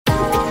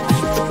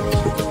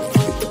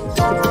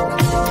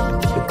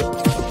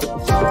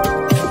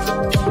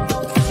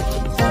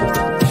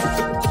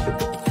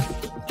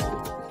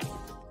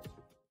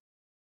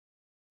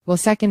will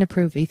second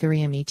approve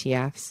Ethereum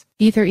ETFs.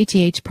 Ether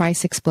ETH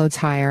price explodes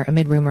higher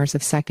amid rumors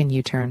of second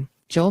U-turn.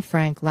 Joel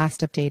Frank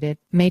last updated,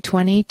 May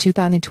 20,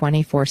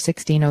 2024,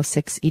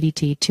 16:06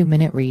 EDT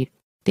 2-minute read.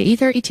 The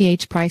Ether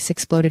ETH price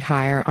exploded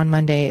higher on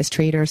Monday as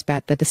traders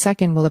bet that the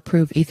second will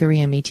approve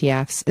Ethereum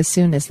ETFs as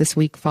soon as this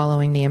week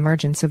following the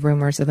emergence of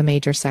rumors of a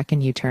major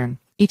second U-turn.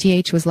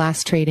 ETH was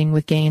last trading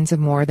with gains of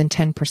more than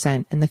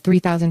 10% in the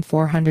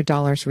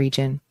 $3,400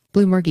 region.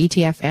 Bloomberg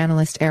ETF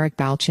analyst Eric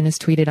Balchunas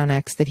tweeted on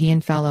X that he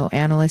and fellow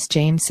analyst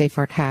James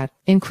Seyffart had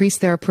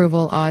increased their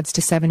approval odds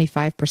to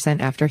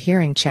 75% after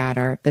hearing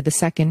chatter that the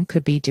second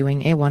could be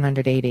doing a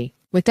 180.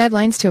 With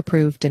deadlines to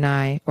approve,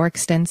 deny, or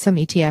extend some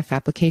ETF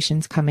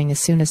applications coming as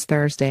soon as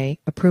Thursday,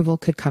 approval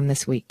could come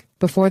this week.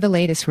 Before the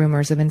latest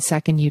rumors of a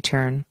second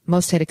U-turn,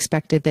 most had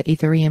expected that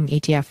Ethereum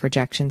ETF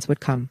rejections would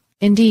come.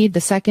 Indeed, the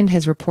second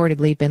has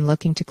reportedly been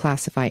looking to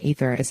classify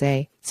Ether as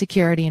a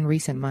security in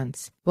recent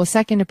months. Will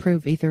second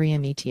approve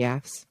Ethereum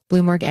ETFs?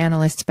 Bloomberg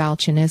analysts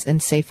Balchunas and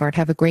Seyffart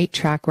have a great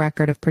track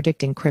record of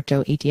predicting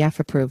crypto ETF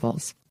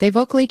approvals. They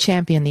vocally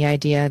championed the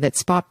idea that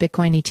spot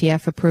Bitcoin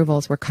ETF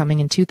approvals were coming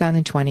in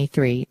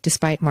 2023,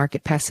 despite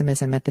market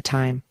pessimism at the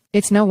time.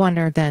 It's no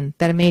wonder, then,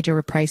 that a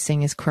major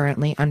repricing is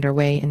currently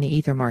underway in the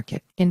Ether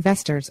market.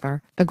 Investors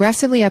are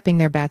aggressively upping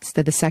their bets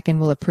that the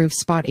second will approve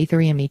spot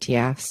Ethereum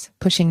ETFs,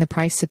 pushing the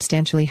price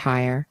substantially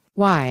higher.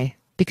 Why?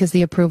 Because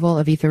the approval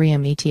of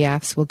Ethereum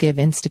ETFs will give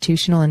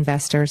institutional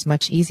investors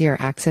much easier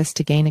access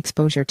to gain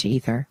exposure to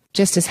Ether.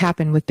 Just as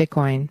happened with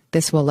Bitcoin,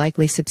 this will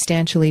likely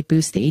substantially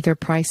boost the Ether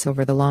price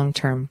over the long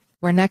term.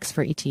 Where next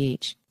for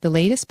ETH? The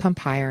latest pump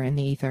higher in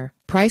the Ether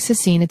price has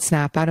seen it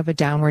snap out of a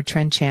downward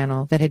trend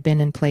channel that had been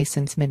in place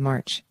since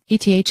mid-March.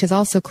 ETH has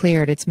also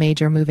cleared its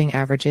major moving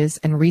averages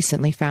and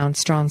recently found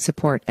strong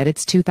support at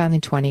its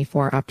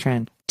 2024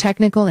 uptrend.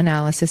 Technical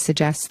analysis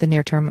suggests the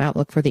near-term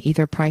outlook for the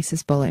Ether price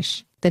is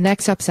bullish. The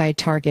next upside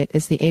target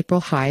is the April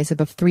highs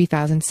above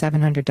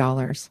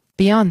 $3,700.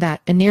 Beyond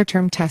that, a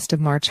near-term test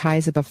of March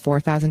highs above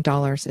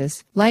 $4,000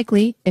 is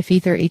likely. If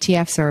Ether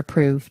ETFs are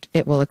approved,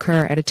 it will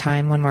occur at a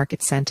time when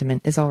market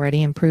sentiment is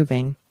already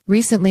improving.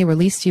 Recently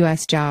released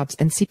U.S. jobs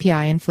and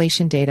CPI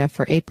inflation data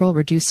for April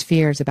reduced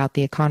fears about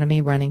the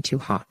economy running too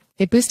hot.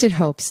 It boosted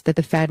hopes that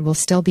the Fed will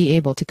still be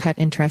able to cut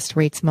interest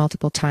rates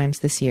multiple times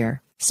this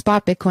year.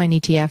 Spot Bitcoin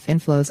ETF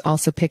inflows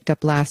also picked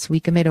up last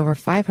week amid over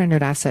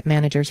 500 asset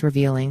managers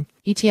revealing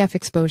ETF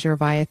exposure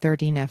via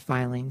 13F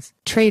filings.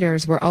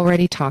 Traders were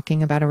already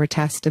talking about a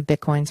retest of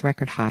Bitcoin's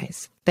record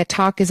highs. That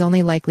talk is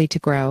only likely to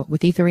grow,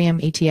 with Ethereum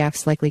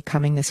ETFs likely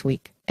coming this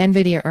week.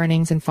 Nvidia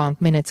earnings and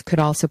FOMC minutes could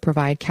also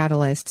provide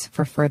catalysts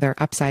for further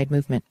upside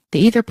movement. The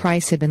Ether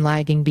price had been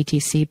lagging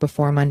BTC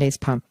before Monday's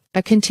pump.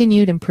 A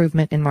continued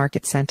improvement in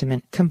market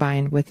sentiment,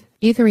 combined with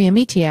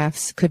Ethereum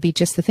ETFs, could be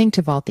just the thing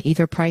to vault the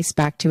Ether price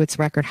back to its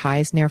record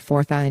highs near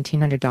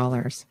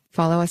 $4,900.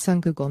 Follow us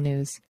on Google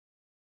News.